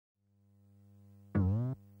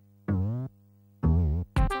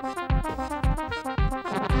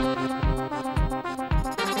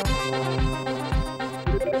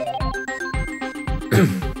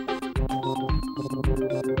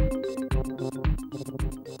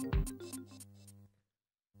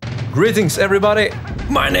Greetings everybody,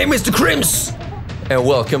 my name is the Kremis, and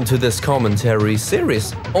welcome to this commentary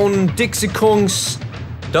series on Dixie Kong's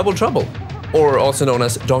Double Trouble, or also known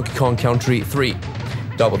as Donkey Kong Country 3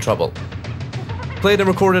 Double Trouble. Played and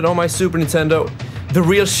recorded on my Super Nintendo, the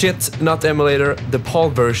real shit, not emulator, the PAL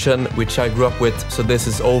version, which I grew up with, so this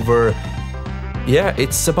is over, yeah,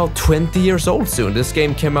 it's about 20 years old soon. This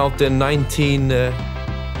game came out in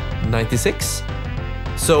 1996.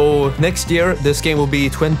 So next year, this game will be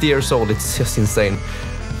 20 years old. It's just insane.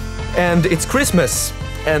 And it's Christmas.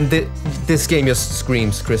 And this game just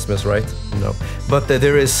screams Christmas, right? No. But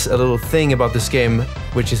there is a little thing about this game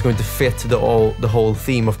which is going to fit the whole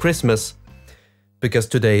theme of Christmas. Because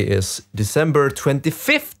today is December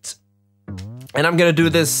 25th. And I'm gonna do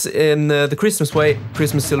this in the Christmas way,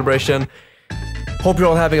 Christmas celebration. Hope you're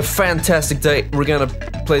all having a fantastic day. We're gonna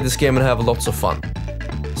play this game and have lots of fun.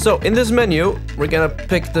 So, in this menu, we're gonna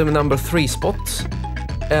pick the number 3 spot,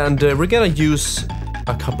 and we're gonna use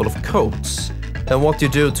a couple of codes. And what you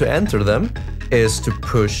do to enter them is to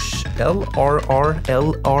push LRR,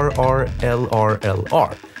 LRR,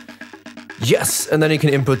 LRR. Yes, and then you can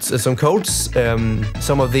input some codes.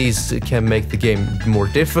 Some of these can make the game more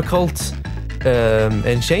difficult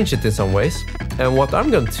and change it in some ways. And what I'm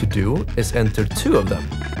going to do is enter 2 of them.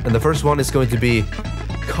 And the first one is going to be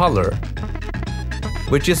color,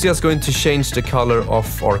 which is just going to change the color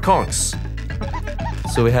of our Kongs.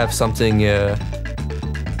 So we have something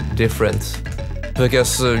different.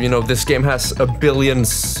 Because, you know, this game has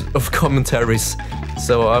billions of commentaries.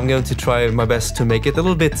 So I'm going to try my best to make it a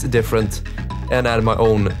little bit different and add my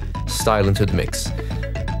own style into the mix.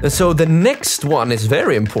 And so the next one is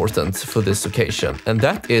very important for this occasion. And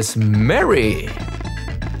that is Merry.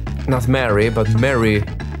 Not Mary, but Merry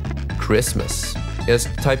Christmas.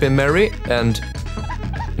 Just type in Merry and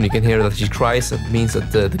you can hear that she cries. That means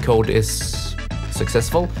that the code is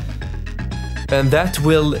successful. And that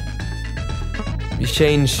will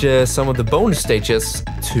change some of the bonus stages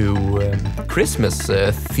to Christmas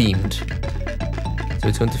themed. So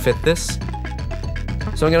it's going to fit this.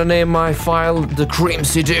 So I'm gonna name my file the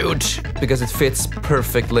Crimsy Dude because it fits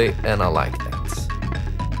perfectly and I like that.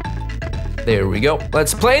 There we go.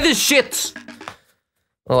 Let's play this shit!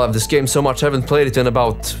 I love this game so much. I haven't played it in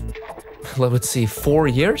about, let's see, 4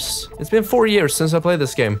 years? It's been 4 years since I played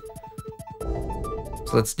this game.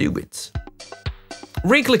 So let's do it.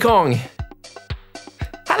 Wrinkly Kong!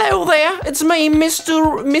 Hello there, it's me,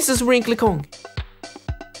 Mrs. Wrinkly Kong.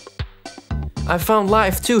 I found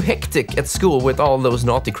life too hectic at school with all those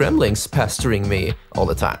naughty Kremlings pestering me all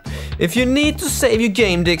the time. If you need to save your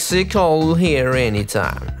game, Dixie, call here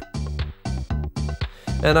anytime.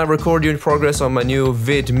 And I record you in progress on my new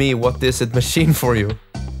VidMe What Is It machine for you.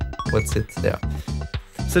 What's it? Yeah.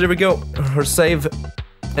 So there we go, her save.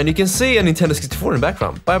 And you can see a Nintendo 64 in the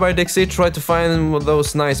background. Bye bye Dixie, try to find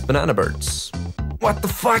those nice banana birds. What the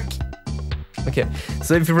fuck? Okay,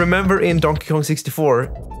 so if you remember in Donkey Kong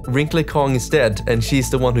 64, Wrinkly Kong is dead and she's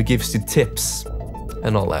the one who gives you tips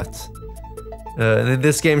and all that. In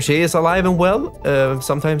this game she is alive and well.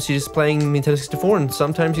 Sometimes she's playing Nintendo 64 and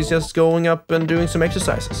sometimes she's just going up and doing some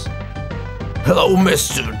exercises. Hello,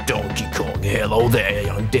 Mr. Donkey Kong. Hello there,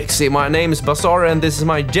 young Dixie. My name is Bazaar and this is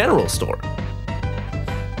my general store.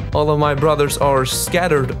 All of my brothers are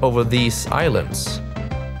scattered over these islands.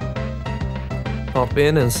 Hop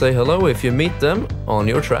in and say hello if you meet them on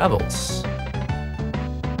your travels.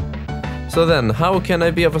 So then, how can I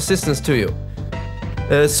be of assistance to you?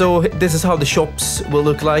 So this is how the shops will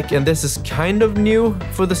look like, and this is kind of new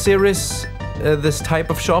for the series, this type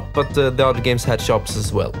of shop, but the other games had shops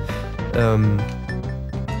as well.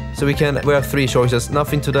 So we have 3 choices.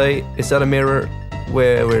 Nothing today. Is that a mirror?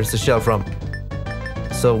 Where's the shell from?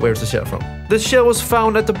 So where's the shell from? The shell was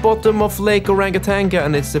found at the bottom of Lake Orangatanga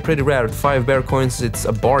and it's pretty rare. 5 bear coins, it's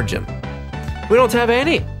a bargain. We don't have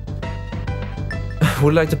any.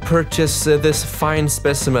 Would like to purchase this fine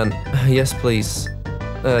specimen. Yes, please.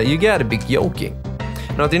 You gotta be joking.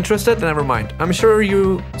 Not interested? Never mind. I'm sure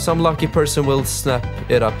some lucky person will snap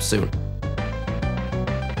it up soon.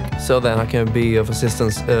 So then I can be of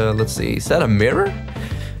assistance. Let's see, is that a mirror?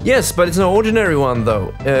 Yes, but it's no ordinary one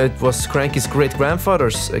though. It was Cranky's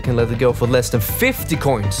great-grandfather's. I can let it go for less than 50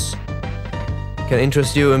 coins. Can I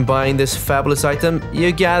interest you in buying this fabulous item?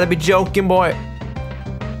 You gotta be joking, boy.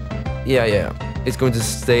 Yeah. It's going to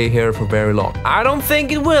stay here for very long. I don't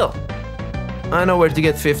think it will. I know where to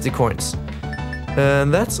get 50 coins.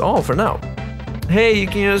 And that's all for now. Hey, you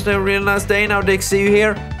can just have a real nice day now, Dixie. You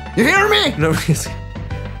hear? You hear me? No, he's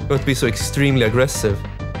going to be so extremely aggressive.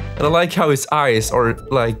 And I like how his eyes are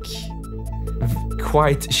like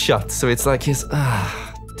quite shut. So it's like his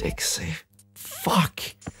Dixie. Fuck.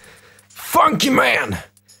 Funky man!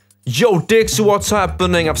 Yo, Dixie, what's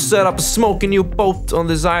happening? I've set up a smoking new boat on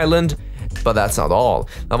this island. But that's not all.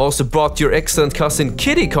 I've also brought your excellent cousin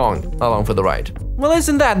Kiddy Kong along for the ride. Well,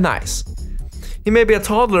 isn't that nice? He may be a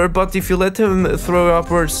toddler, but if you let him throw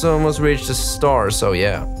upwards, almost reach the stars, so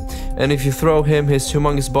yeah. And if you throw him, his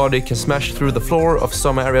humongous body can smash through the floor of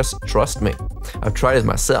some areas, trust me. I've tried it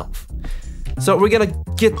myself. So we're gonna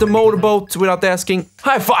get the motorboat without asking.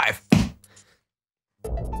 High five!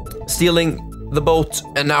 Stealing the boat,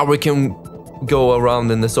 and now we can go around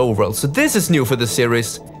in this overworld. So this is new for the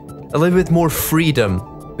series. A little bit more freedom,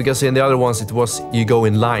 because in the other ones it was you go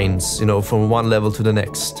in lines, you know, from one level to the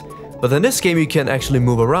next. But in this game you can actually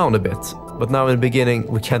move around a bit. But now in the beginning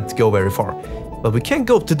we can't go very far. But we can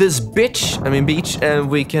go to this beach, and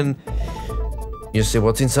we can... You see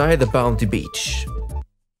what's inside the Bounty Beach.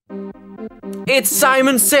 It's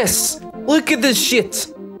Simon Says! Look at this shit!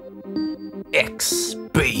 X-B-A-X.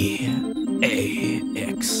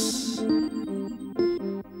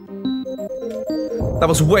 That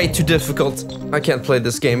was way too difficult. I can't play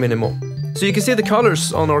this game anymore. So you can see the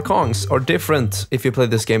colors on our Kongs are different if you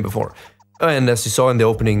played this game before. And as you saw in the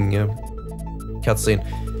opening cutscene,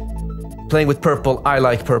 playing with purple, I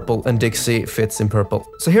like purple, and Dixie fits in purple.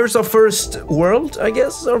 So here's our first world, I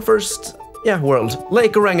guess. Our first, world.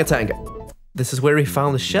 Lake Orangutanga. This is where we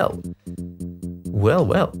found the shell. Well,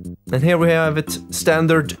 well. And here we have it,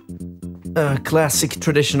 standard, classic,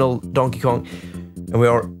 traditional Donkey Kong. And we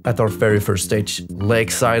are at our very first stage,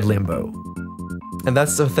 Lakeside Limbo. And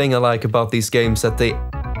that's the thing I like about these games, that they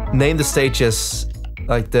name the stages,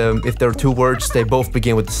 like if there are two words, they both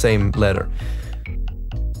begin with the same letter.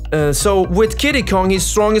 So with Kiddy Kong, he's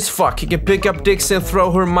strong as fuck. He can pick up Dixie and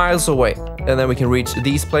throw her miles away. And then we can reach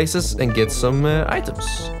these places and get some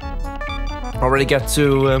items. Already got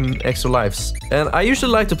 2 extra lives. And I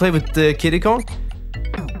usually like to play with Kiddy Kong.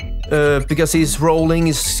 Because he's rolling,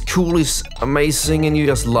 he's cool, he's amazing, and you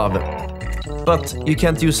just love him. But you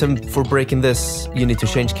can't use him for breaking this. You need to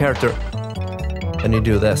change character. And you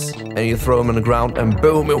do this. And you throw him on the ground, and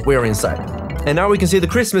boom, we're inside. And now we can see the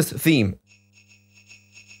Christmas theme.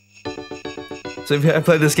 So if you have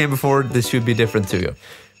played this game before, this should be different to you.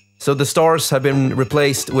 So the stars have been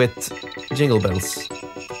replaced with jingle bells.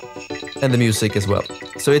 And the music as well.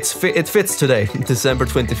 So it fits today, December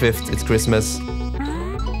 25th, it's Christmas.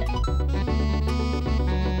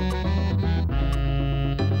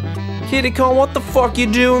 Kiddy Kong, what the fuck you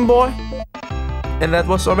doing, boy? And that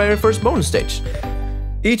was our very first bonus stage.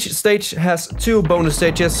 Each stage has 2 bonus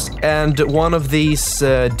stages and one of these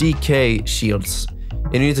DK shields.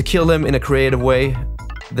 And you need to kill him in a creative way.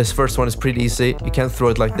 This first one is pretty easy. You can't throw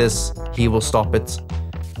it like this, he will stop it.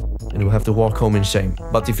 And you'll have to walk home in shame.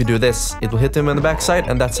 But if you do this, it will hit him on the backside,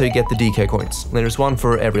 and that's how you get the DK coins. And there's one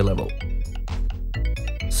for every level.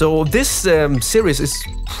 So this series is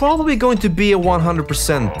probably going to be a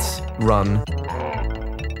 100% run.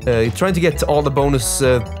 Trying to get all the bonus,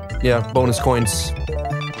 bonus coins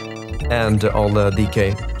and all the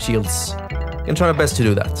DK shields. I'm gonna try my best to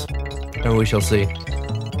do that, and we shall see.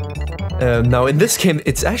 Now in this game,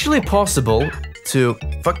 it's actually possible to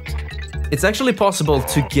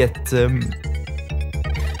get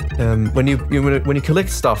when you collect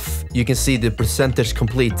stuff, you can see the percentage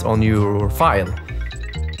complete on your file.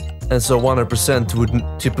 And so 100% would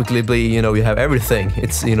typically be, you have everything.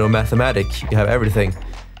 It's, mathematic, you have everything.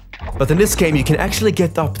 But in this game, you can actually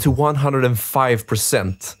get up to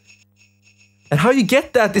 105%. And how you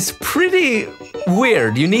get that is pretty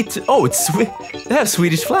weird. You need to... Oh, they have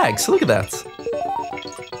Swedish flags, look at that.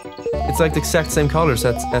 It's like the exact same colors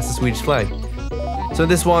as the Swedish flag. So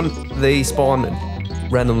this one, they spawn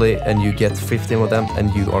randomly and you get 15 of them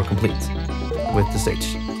and you are complete with the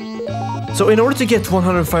stage. So in order to get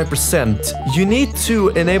 105%, you need to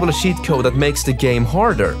enable a cheat code that makes the game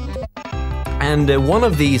harder. And one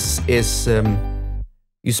of these is,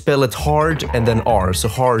 you spell it hard and then R, so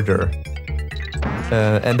harder.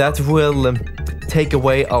 And that will take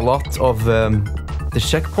away a lot of the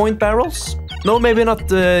checkpoint barrels. No, maybe not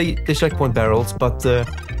the checkpoint barrels, but the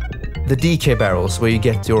DK barrels, where you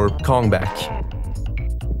get your Kong back.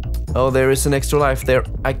 Oh, there is an extra life there.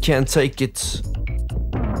 I can't take it.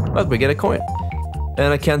 But we get a coin.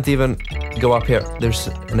 And I can't even go up here. There's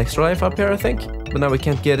an extra life up here, I think. But now we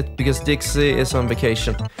can't get it because Dixie is on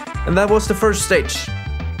vacation. And that was the first stage.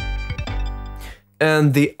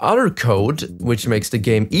 And the other code, which makes the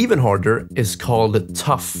game even harder, is called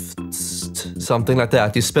Tufst. Something like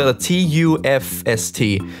that. You spell it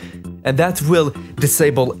T-U-F-S-T. And that will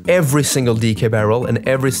disable every single DK barrel and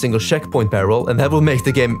every single checkpoint barrel. And that will make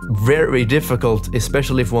the game very difficult,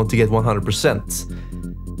 especially if you want to get 100%.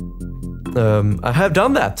 I have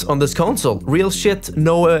done that on this console. Real shit,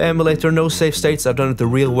 no emulator, no save states. I've done it the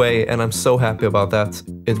real way, and I'm so happy about that.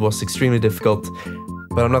 It was extremely difficult,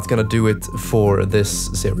 but I'm not gonna do it for this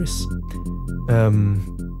series.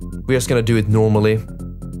 We're just gonna do it normally,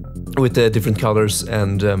 with the different colors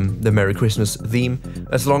and the Merry Christmas theme,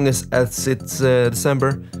 as long as it's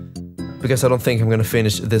December, because I don't think I'm gonna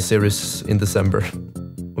finish this series in December.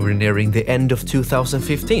 We're nearing the end of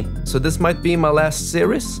 2015, so this might be my last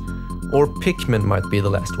series, or Pikmin might be the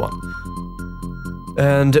last one.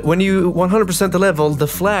 And when you 100% the level, the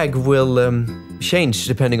flag will change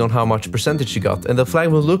depending on how much percentage you got, and the flag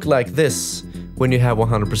will look like this when you have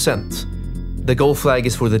 100%. The gold flag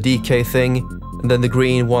is for the DK thing, and then the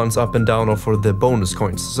green ones up and down are for the bonus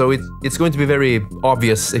coins. So it's going to be very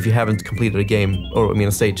obvious if you haven't completed a game, or I mean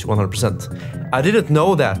a stage 100%. I didn't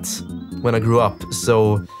know that when I grew up,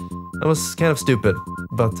 so that was kind of stupid,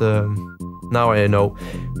 but now I know.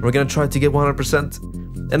 We're gonna try to get 100%.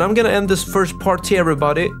 And I'm gonna end this first part here,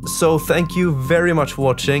 everybody, so thank you very much for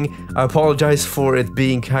watching. I apologize for it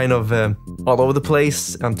being kind of all over the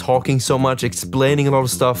place. I'm talking so much, explaining a lot of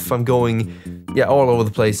stuff. I'm going, yeah, all over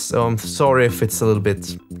the place. So I'm sorry if it's a little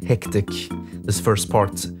bit hectic, this first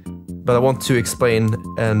part. But I want to explain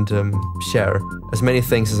and share as many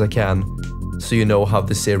things as I can, so you know how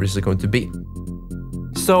this series is going to be.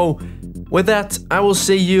 So, with that, I will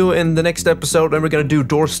see you in the next episode, and we're gonna do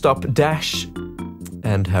Doorstop Dash.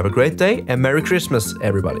 And have a great day, and Merry Christmas,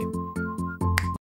 everybody.